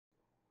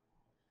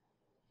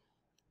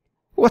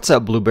What's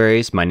up,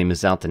 Blueberries? My name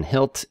is Alton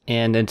Hilt,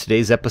 and in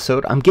today's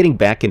episode, I'm getting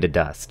back into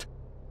Dust.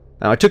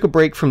 Now, I took a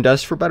break from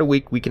Dust for about a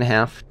week and a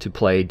half to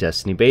play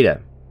Destiny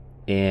Beta,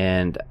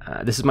 and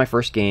this is my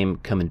first game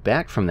coming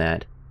back from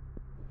that,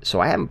 so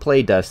I haven't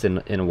played Dust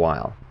in a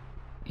while.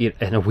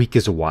 And a week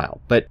is a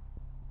while, but,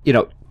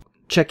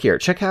 check here.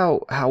 Check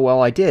how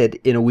well I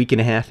did in a week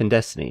and a half in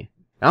Destiny.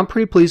 I'm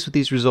pretty pleased with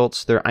these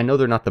results. I know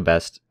they're not the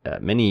best.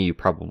 Many of you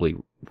probably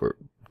were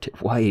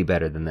way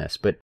better than this,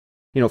 but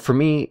for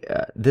me,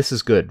 this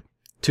is good.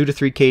 2 to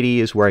 3 KD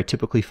is where I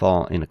typically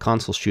fall in a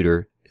console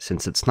shooter.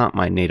 Since it's not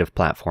my native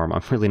platform,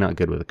 I'm really not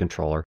good with a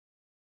controller.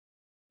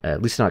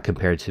 At least not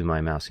compared to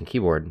my mouse and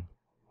keyboard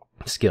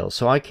skills.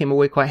 So I came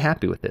away quite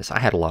happy with this.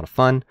 I had a lot of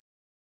fun.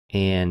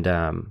 And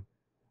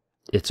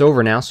it's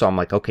over now, so I'm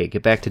like, okay,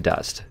 get back to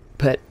Dust.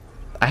 But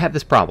I have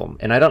this problem,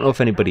 and I don't know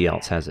if anybody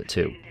else has it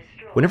too.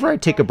 Whenever I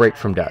take a break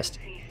from Dust,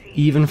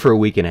 even for a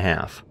week and a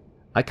half,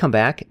 I come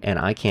back and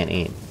I can't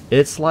aim.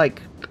 It's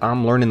like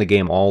I'm learning the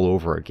game all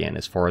over again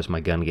as far as my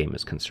gun game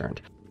is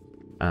concerned.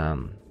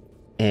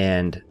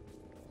 And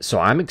so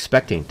I'm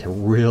expecting to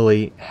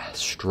really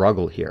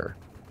struggle here.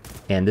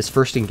 And this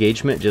first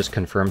engagement just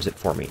confirms it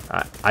for me.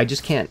 I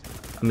just can't,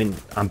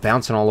 I'm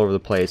bouncing all over the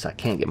place. I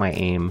can't get my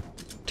aim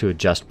to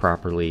adjust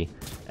properly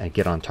and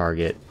get on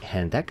target.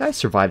 And that guy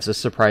survives a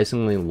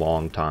surprisingly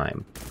long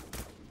time.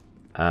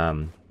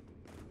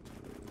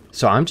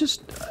 So I'm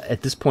just,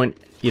 at this point,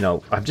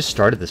 I've just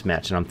started this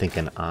match and I'm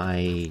thinking,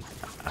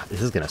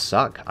 this is going to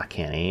suck. I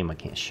can't aim, I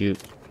can't shoot.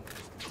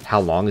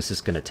 How long is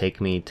this going to take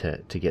me to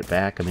get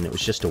back? It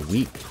was just a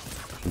week.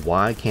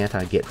 Why can't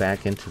I get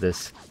back into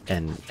this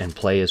and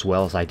play as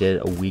well as I did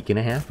a week and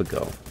a half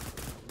ago?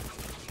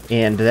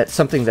 And that's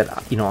something that,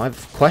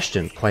 I've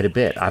questioned quite a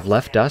bit. I've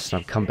left Dust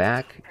and I've come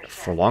back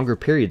for longer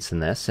periods than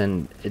this,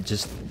 and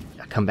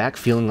I come back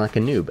feeling like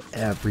a noob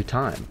every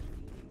time.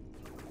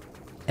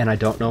 And I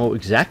don't know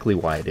exactly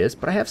why it is,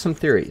 but I have some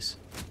theories.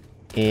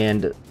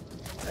 And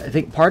I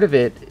think part of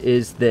it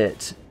is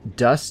that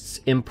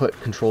Dust's input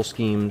control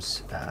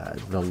schemes,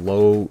 the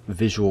low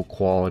visual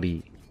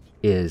quality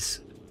it's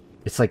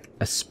like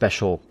a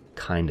special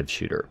kind of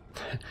shooter.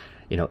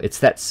 It's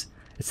that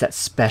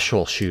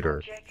special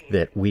shooter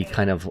that we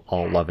kind of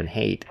all love and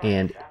hate.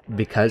 And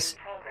because,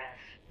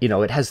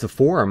 it has the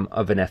form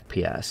of an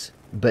FPS,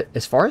 but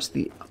as far as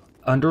the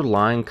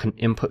underlying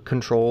input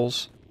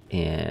controls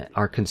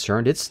are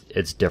concerned,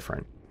 it's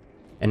different.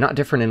 And not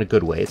different in a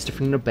good way, it's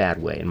different in a bad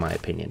way, in my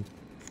opinion.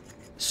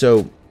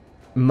 So,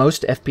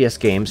 most FPS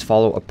games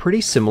follow a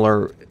pretty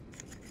similar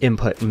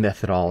input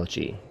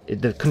methodology.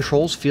 The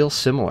controls feel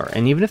similar,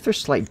 and even if there's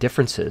slight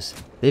differences,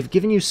 they've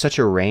given you such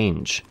a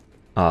range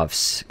of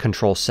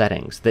control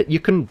settings that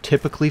you can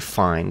typically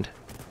find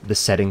the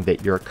setting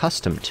that you're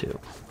accustomed to.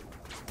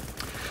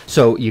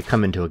 So you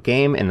come into a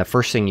game, and the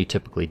first thing you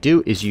typically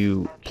do is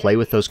you play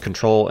with those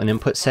control and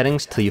input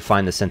settings till you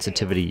find the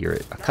sensitivity you're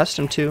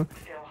accustomed to,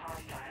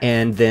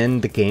 and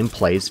then the game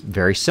plays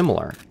very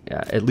similar,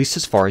 at least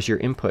as far as your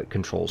input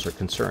controls are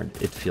concerned.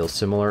 It feels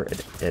similar,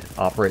 it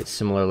operates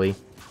similarly,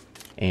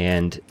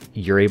 and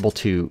you're able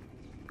to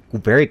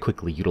very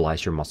quickly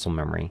utilize your muscle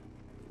memory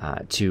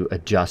to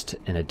adjust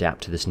and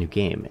adapt to this new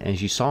game. And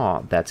as you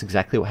saw, that's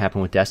exactly what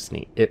happened with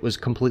Destiny. It was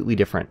completely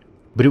different,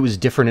 but it was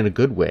different in a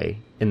good way,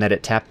 in that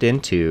it tapped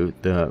into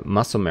the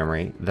muscle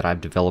memory that I've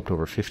developed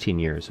over 15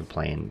 years of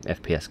playing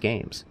FPS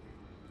games.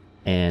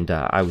 And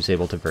I was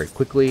able to very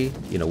quickly,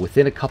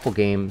 within a couple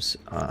games,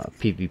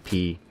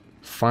 PvP,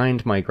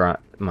 find my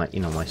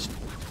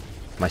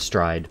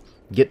stride,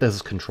 get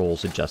those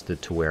controls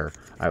adjusted to where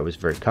I was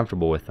very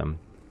comfortable with them,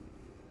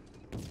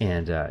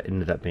 and it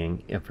ended up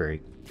being a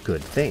very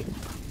good thing.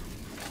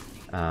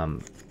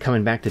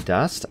 Coming back to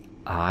Dust,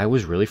 I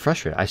was really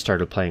frustrated. I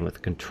started playing with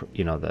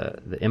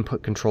the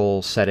input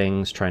control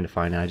settings, trying to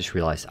find, and I just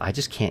realized I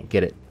just can't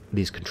get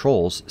these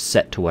controls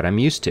set to what I'm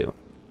used to.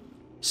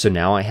 So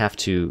now I have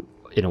to,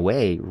 in a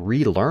way,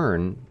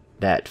 relearn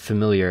that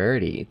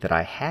familiarity that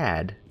I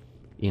had,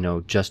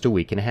 just a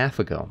week and a half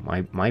ago.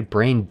 My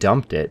brain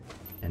dumped it,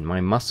 and my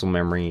muscle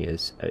memory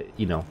is,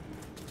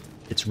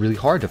 it's really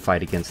hard to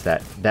fight against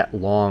that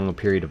long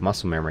period of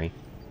muscle memory.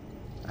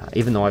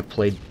 Even though I've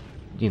played,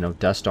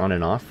 Dust on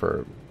and off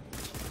for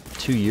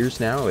 2 years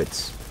now,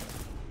 it's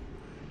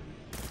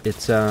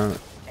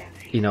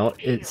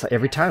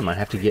every time I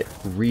have to get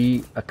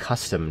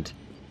reaccustomed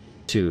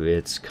to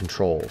its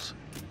controls,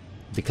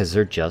 because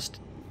they're just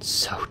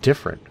so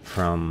different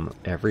from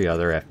every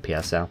other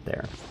FPS out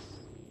there.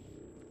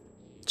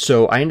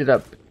 So I ended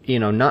up,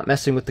 not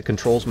messing with the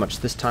controls much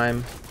this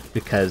time,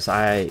 because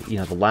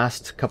the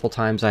last couple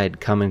times I had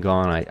come and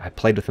gone, I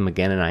played with them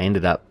again, and I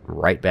ended up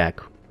right back,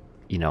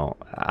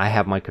 I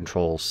have my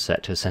controls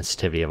set to a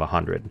sensitivity of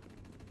 100,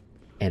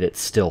 and it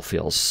still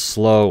feels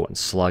slow and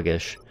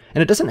sluggish.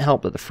 And it doesn't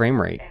help that the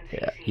frame rate,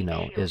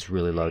 is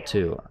really low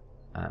too.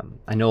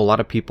 I know a lot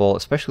of people,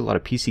 especially a lot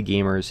of PC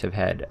gamers, have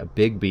had a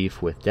big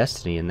beef with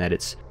Destiny in that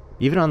it's,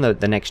 even on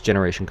the next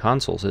generation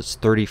consoles, it's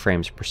 30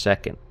 frames per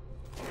second.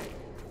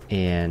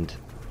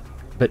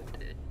 But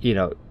you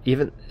know,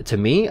 even to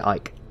me,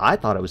 like, I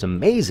thought it was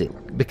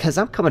amazing because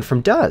I'm coming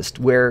from Dust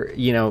where,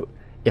 you know,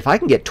 if I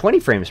can get 20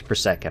 frames per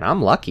second,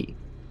 I'm lucky.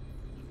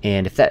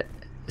 And if that,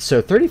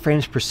 so 30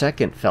 frames per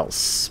second felt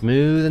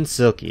smooth and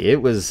silky.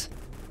 It was,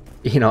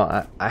 you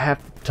know, I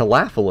have to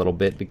laugh a little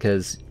bit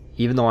because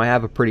even though I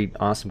have a pretty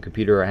awesome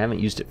computer, I haven't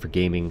used it for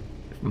gaming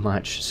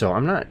much. So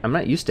I'm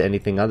not used to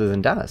anything other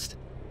than Dust.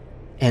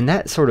 And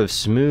that sort of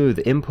smooth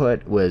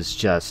input was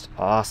just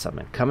awesome.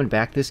 And coming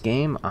back this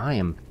game, I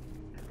am,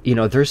 you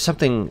know, there's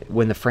something,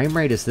 when the frame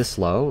rate is this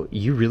low,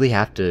 you really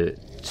have to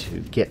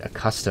get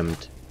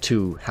accustomed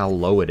to how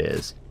low it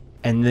is.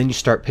 And then you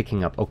start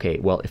picking up, okay,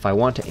 well, if I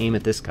want to aim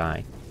at this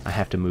guy, I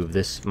have to move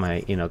this,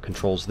 my, you know,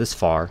 controls this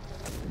far.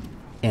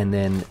 And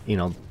then, you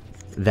know,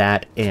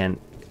 that and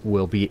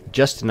will be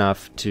just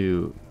enough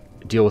to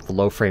deal with the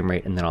low frame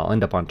rate, and then I'll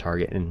end up on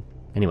target. And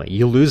anyway,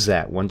 you lose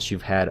that once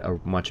you've had a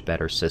much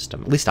better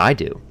system. At least I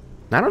do.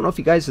 And I don't know if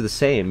you guys are the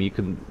same. You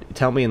can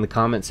tell me in the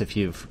comments if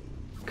you've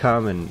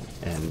come and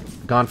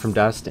gone from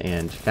Dust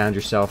and found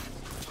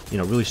yourself, you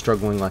know, really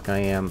struggling like I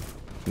am.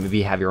 Maybe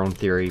you have your own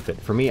theory, but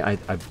for me,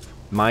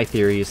 my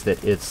theory is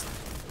that it's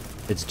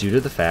due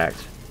to the fact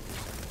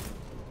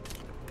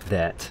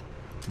that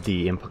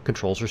the input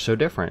controls are so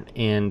different,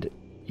 and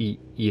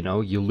you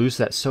know, you lose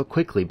that so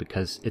quickly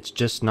because it's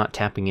just not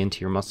tapping into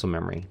your muscle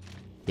memory.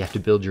 You have to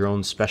build your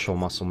own special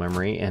muscle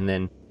memory, and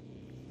then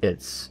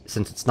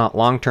since it's not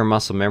long-term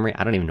muscle memory,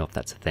 I don't even know if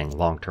that's a thing,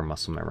 long-term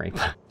muscle memory.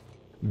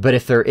 But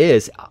if there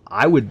is,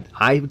 I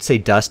would say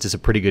Dust is a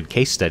pretty good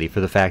case study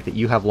for the fact that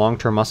you have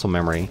long-term muscle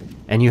memory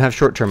and you have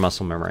short-term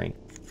muscle memory.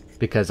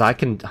 Because I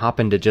can hop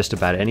into just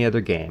about any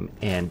other game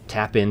and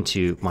tap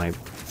into my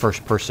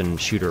first-person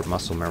shooter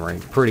muscle memory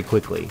pretty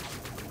quickly.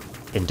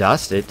 In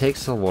Dust, it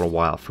takes a little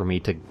while for me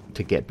to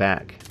get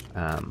back.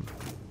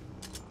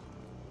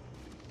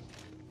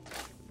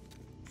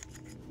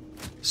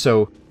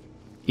 So,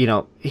 you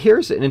know,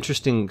 here's an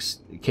interesting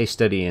case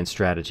study and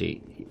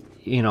strategy.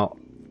 You know,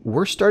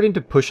 we're starting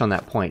to push on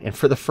that point, and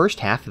for the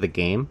first half of the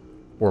game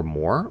or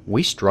more,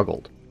 we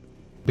struggled.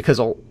 Because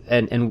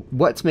and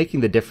what's making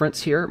the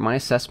difference here, my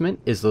assessment,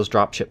 is those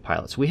dropship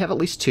pilots. We have at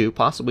least 2,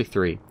 possibly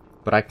 3,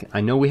 but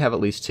I know we have at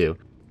least 2.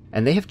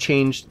 And they have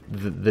changed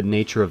the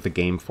nature of the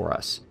game for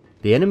us.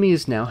 The enemy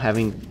is now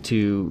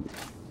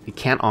they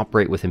can't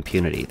operate with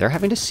impunity. They're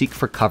having to seek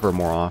for cover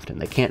more often.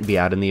 They can't be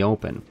out in the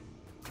open.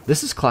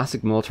 This is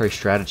classic military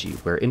strategy,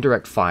 where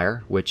indirect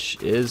fire,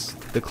 which is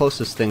the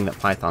closest thing that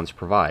Pythons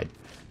provide,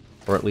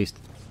 or at least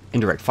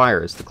indirect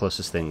fire is the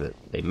closest thing that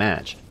they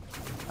match,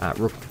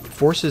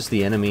 forces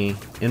the enemy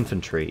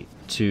infantry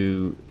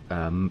to,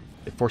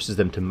 it forces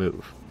them to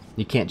move.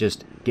 You can't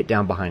just get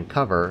down behind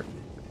cover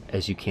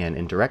as you can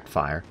in direct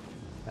fire.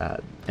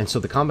 And so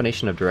the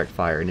combination of direct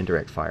fire and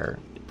indirect fire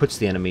puts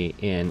the enemy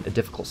in a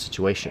difficult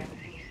situation.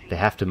 They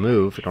have to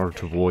move in order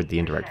to avoid the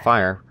indirect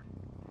fire,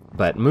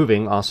 but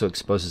moving also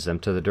exposes them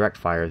to the direct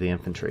fire of the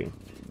infantry.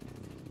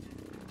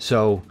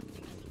 So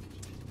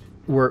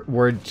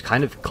we're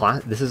kind of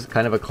this is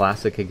kind of a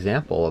classic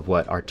example of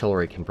what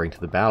artillery can bring to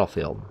the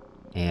battlefield,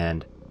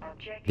 and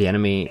the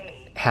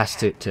enemy has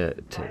to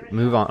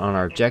move on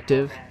our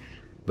objective,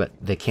 but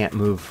they can't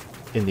move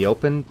in the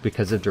open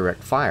because of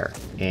direct fire.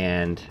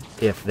 And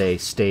if they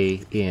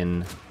stay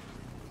in,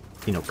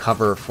 you know,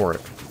 cover for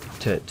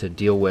to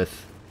deal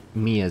with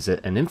me as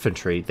an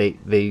infantry,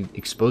 they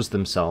expose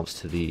themselves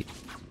to the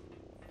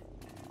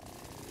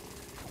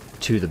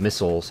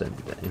missiles and,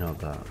 you know,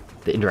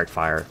 the indirect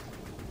fire.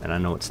 And I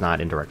know it's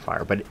not indirect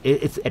fire, but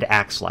it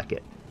acts like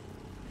it.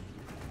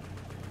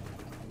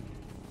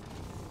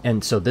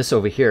 And so this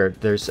over here,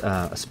 there's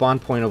a spawn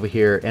point over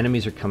here.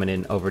 Enemies are coming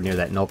in over near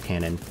that null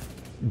cannon,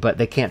 but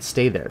they can't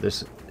stay there.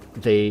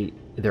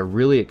 They're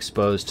really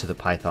exposed to the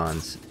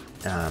Pythons.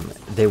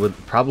 They would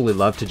probably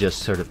love to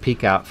just sort of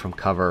peek out from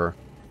cover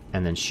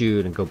and then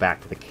shoot and go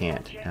back, but they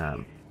can't.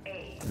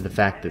 The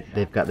fact that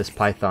they've got this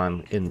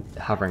Python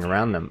hovering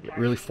around them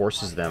really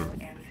forces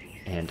them.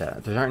 And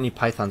there aren't any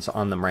Pythons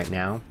on them right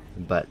now,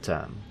 but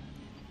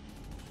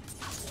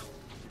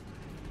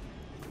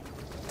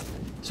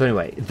so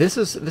anyway, this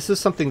is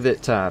something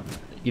that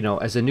you know,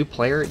 as a new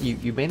player,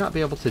 you may not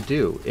be able to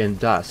do in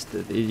Dust.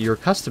 You're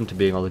accustomed to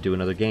being able to do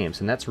in other games,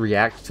 and that's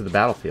react to the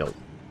battlefield.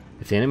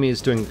 If the enemy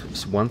is doing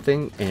one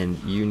thing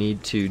and you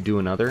need to do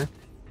another,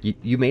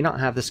 you may not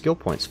have the skill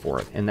points for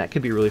it, and that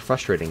could be really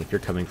frustrating if you're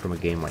coming from a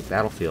game like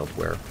Battlefield,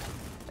 where,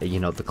 you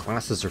know, the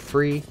classes are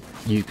free,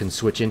 you can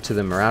switch into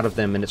them or out of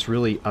them, and it's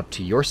really up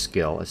to your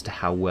skill as to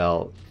how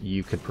well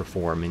you can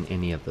perform in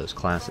any of those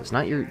classes.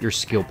 Not your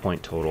skill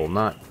point total,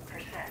 not,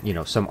 you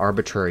know, some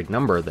arbitrary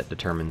number that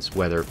determines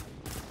whether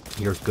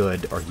you're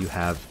good or you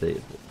have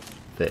the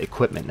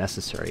equipment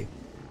necessary.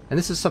 And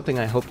this is something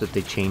I hope that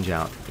they change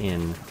out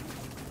in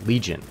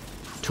Legion,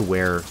 to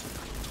where,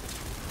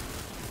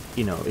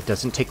 you know, it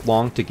doesn't take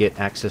long to get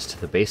access to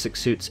the basic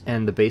suits,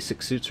 and the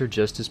basic suits are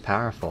just as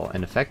powerful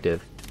and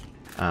effective.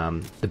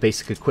 The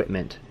basic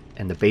equipment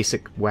and the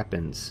basic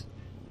weapons.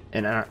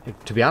 And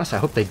to be honest, I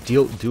hope they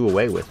do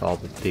away with all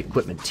the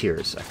equipment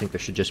tiers. I think there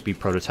should just be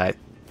prototype,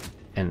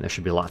 and there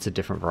should be lots of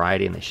different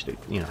variety, and they should,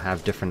 you know,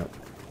 have different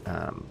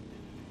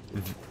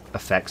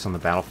effects on the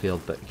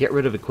battlefield. But get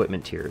rid of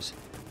equipment tiers,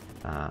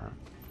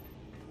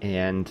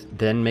 and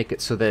then make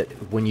it so that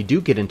when you do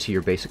get into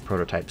your basic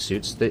prototype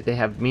suits, they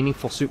have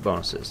meaningful suit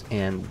bonuses,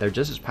 and they're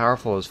just as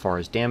powerful as far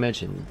as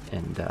damage and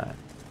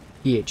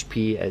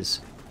EHP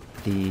as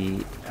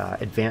the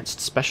advanced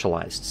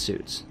specialized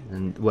suits.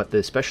 And what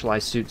the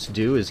specialized suits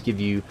do is give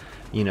you,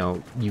 you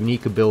know,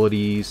 unique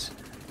abilities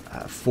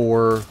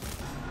for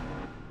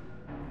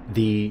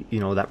the, you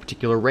know, that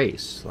particular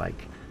race,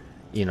 like,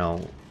 you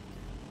know,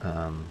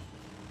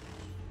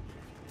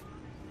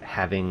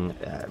 having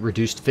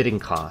reduced fitting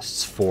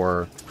costs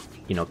for,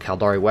 you know,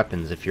 Caldari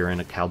weapons if you're in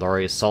a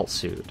Caldari assault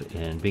suit,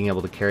 and being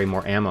able to carry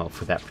more ammo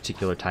for that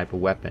particular type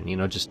of weapon. You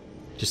know, just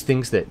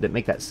things that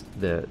make that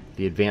the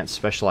advanced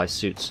specialized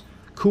suits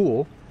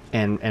cool,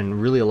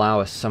 and really allow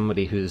us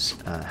somebody who's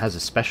has a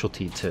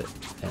specialty to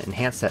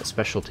enhance that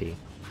specialty,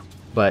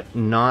 but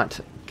not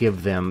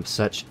give them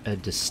such a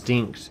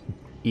distinct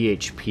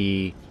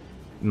EHP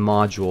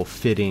module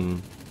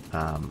fitting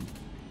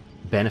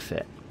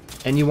benefit.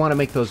 And you want to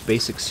make those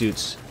basic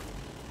suits,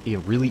 you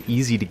know, really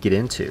easy to get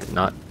into,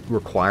 not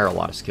require a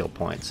lot of skill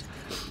points,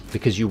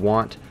 because you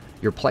want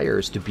your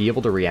players to be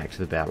able to react to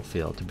the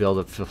battlefield, to be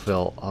able to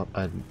fulfill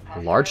a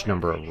large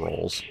number of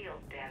roles.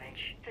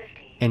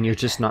 And you're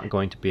just not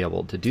going to be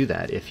able to do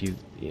that if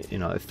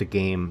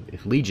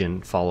if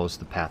Legion follows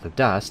the path of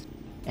dust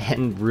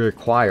and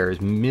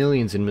requires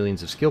millions and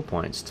millions of skill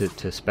points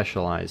to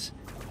specialize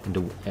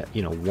into,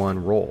 you know,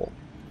 one role.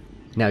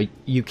 Now,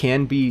 you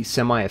can be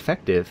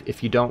semi-effective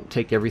if you don't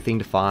take everything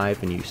to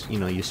 5 and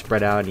you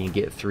spread out and you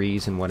get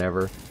 3s and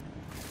whatever.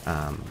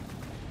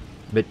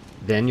 But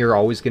then you're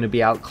always going to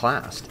be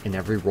outclassed in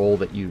every role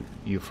that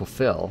you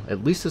fulfill,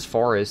 at least as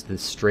far as the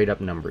straight up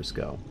numbers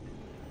go.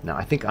 Now,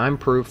 I think I'm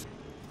proof,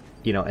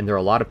 you know, and there are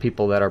a lot of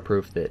people that are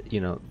proof that, you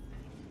know,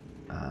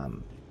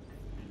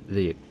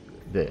 the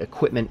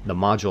equipment, the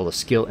module, the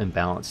skill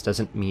imbalance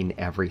doesn't mean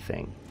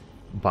everything.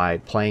 By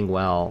playing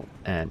well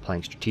and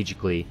playing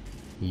strategically,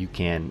 you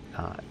can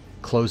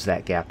close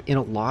that gap in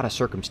a lot of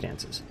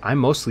circumstances. I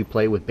mostly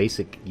play with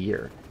basic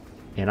gear,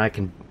 and I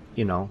can,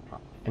 you know,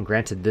 and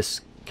granted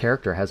this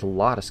character has a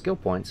lot of skill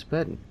points,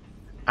 but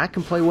I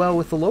can play well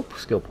with the low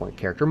skill point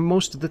character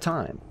most of the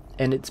time.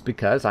 And it's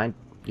because I've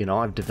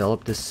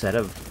developed this set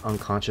of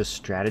unconscious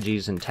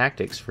strategies and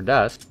tactics for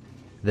Dust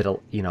that,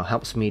 you know,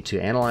 helps me to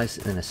analyze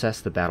and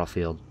assess the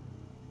battlefield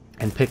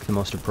and pick the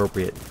most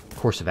appropriate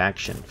course of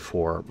action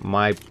for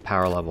my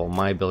power level,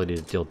 my ability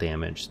to deal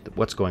damage,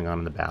 what's going on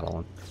in the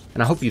battle.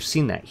 And I hope you've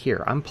seen that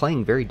here. I'm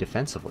playing very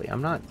defensively.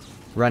 I'm not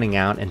running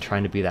out and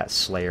trying to be that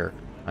slayer.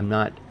 I'm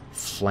not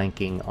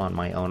flanking on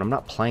my own. I'm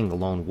not playing the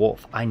lone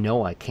wolf. I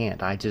know I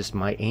can't.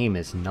 My aim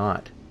is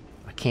not,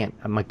 I can't,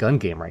 my gun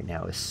game right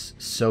now is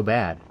so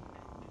bad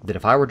that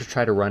if I were to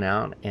try to run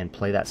out and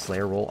play that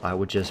slayer role, I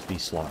would just be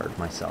slaughtered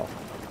myself.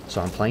 So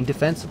I'm playing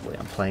defensively.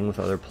 I'm playing with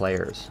other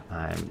players.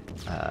 I'm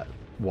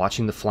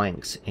watching the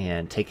flanks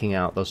and taking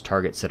out those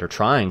targets that are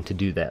trying to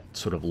do that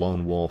sort of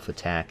lone wolf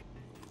attack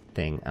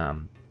thing.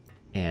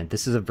 And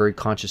this is a very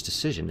conscious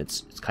decision.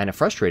 It's kind of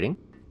frustrating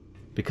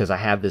because I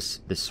have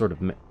this sort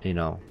of, you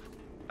know,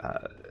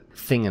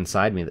 thing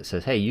inside me that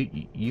says, hey,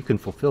 you can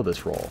fulfill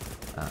this role.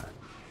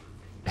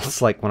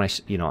 It's like when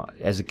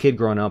as a kid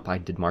growing up, I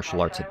did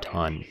martial arts a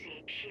ton.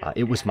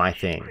 It was my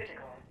thing.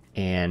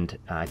 And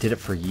I did it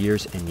for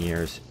years and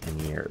years and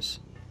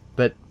years.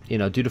 But, you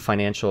know, due to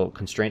financial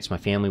constraints, my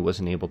family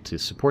wasn't able to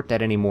support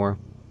that anymore.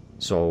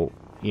 So,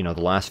 you know,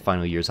 the last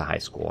final years of high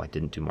school, I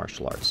didn't do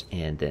martial arts.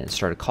 And then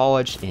started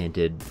college and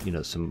did, you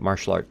know, some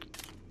martial art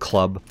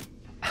club.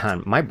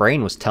 And my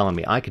brain was telling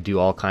me I could do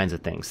all kinds of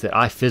things that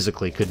I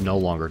physically could no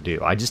longer do.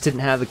 I just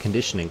didn't have the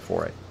conditioning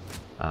for it.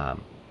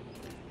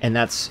 And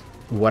that's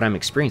what I'm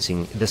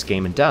experiencing this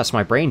game in Dust.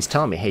 My brain's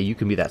telling me, hey, you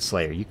can be that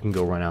slayer. You can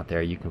go run out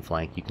there. You can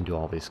flank. You can do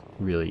all these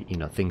really, you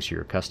know, things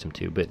you're accustomed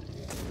to. But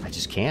I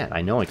just can't.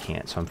 I know I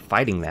can't. So I'm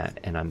fighting that.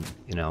 And I'm,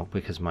 you know,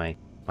 because my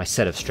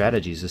set of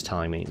strategies is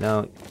telling me,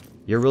 no,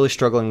 you're really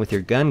struggling with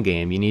your gun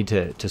game. You need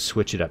to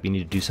switch it up. You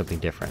need to do something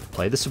different.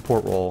 Play the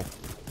support role.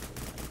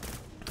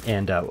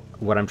 And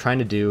what I'm trying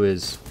to do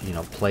is, you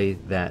know, play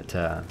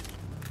that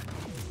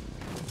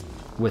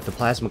with the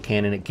plasma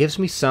cannon. It gives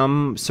me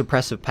some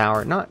suppressive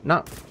power.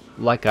 Not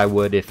like I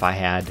would if I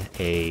had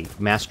a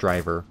mass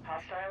driver,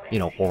 you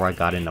know, or I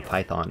got into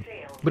Python.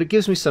 But it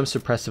gives me some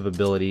suppressive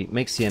ability,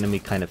 makes the enemy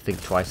kind of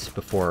think twice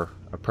before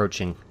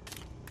approaching.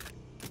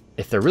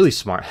 If they're really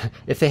smart,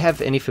 if they have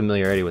any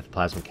familiarity with the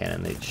plasma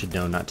cannon, they should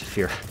know not to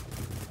fear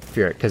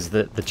it, because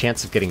the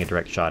chance of getting a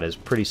direct shot is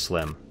pretty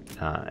slim.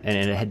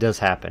 And it does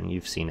happen,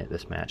 you've seen it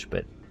this match,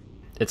 but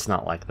it's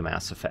not like the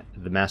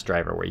mass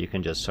driver where you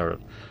can just sort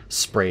of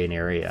spray an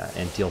area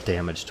and deal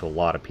damage to a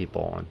lot of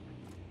people. And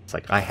it's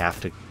like, I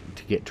have to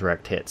get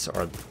direct hits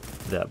or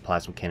the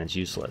plasma cannon's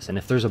useless. And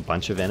if there's a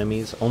bunch of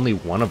enemies, only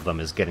one of them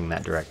is getting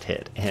that direct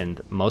hit, and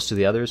most of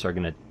the others are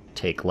going to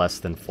take less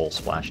than full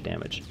splash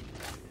damage.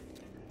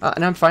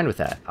 And I'm fine with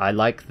that. I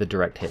like the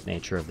direct hit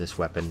nature of this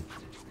weapon.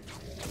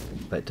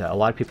 But a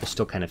lot of people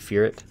still kind of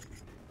fear it,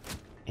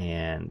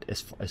 and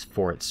as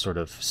for its sort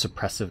of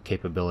suppressive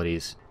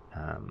capabilities.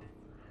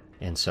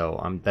 And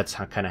so that's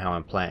kind of how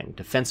I'm playing.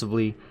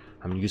 Defensively,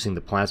 I'm using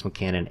the plasma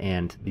cannon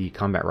and the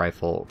combat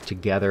rifle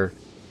together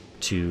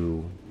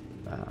to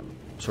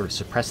sort of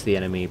suppress the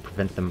enemy,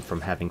 prevent them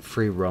from having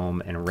free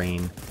roam and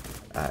reign.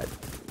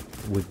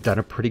 We've done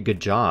a pretty good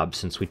job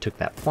since we took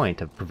that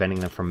point of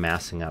preventing them from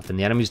massing up, and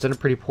the enemy's done a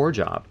pretty poor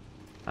job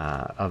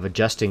of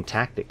adjusting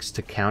tactics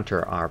to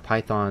counter our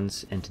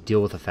pythons and to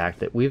deal with the fact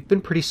that we've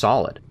been pretty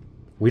solid.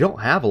 We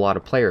don't have a lot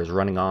of players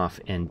running off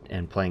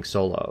and playing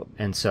solo,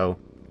 and so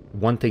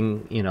one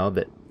thing, you know,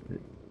 that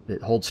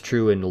holds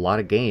true in a lot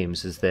of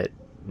games is that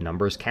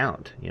numbers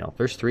count. You know, if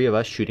there's 3 of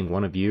us shooting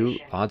 1 of you,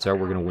 odds are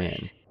we're going to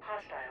win.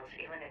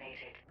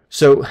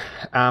 So,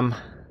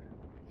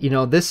 you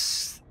know,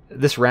 this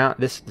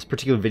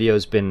particular video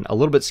has been a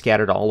little bit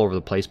scattered all over the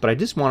place, but I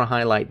just want to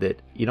highlight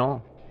that, you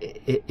know,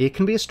 it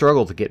can be a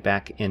struggle to get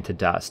back into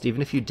Dust,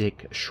 even if you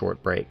take a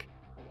short break.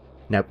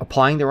 Now,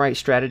 applying the right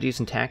strategies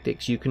and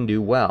tactics, you can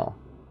do well.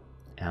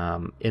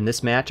 In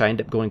this match, I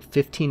ended up going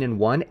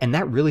 15-1, and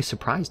that really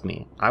surprised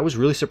me. I was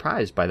really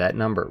surprised by that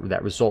number,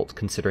 that result,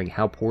 considering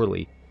how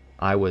poorly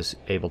I was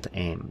able to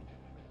aim.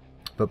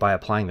 But by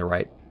applying the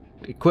right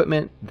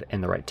equipment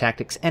and the right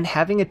tactics, and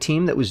having a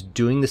team that was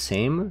doing the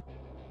same,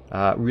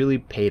 really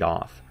paid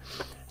off.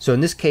 So in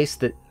this case,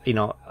 that, you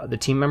know, the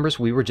team members,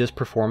 we were just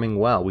performing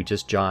well. We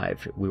just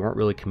jived. We weren't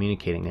really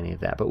communicating any of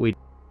that, but we,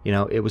 you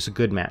know, it was a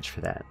good match for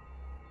that.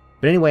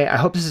 But anyway, I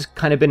hope this has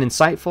kind of been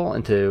insightful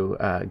into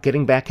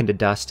getting back into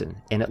Dust, and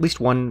at least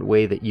one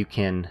way that you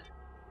can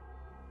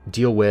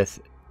deal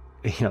with,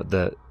 you know,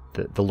 the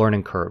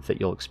learning curve that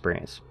you'll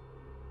experience.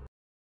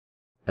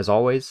 As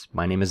always,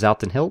 my name is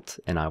Alton Hilt,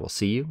 and I will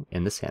see you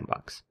in the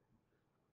sandbox.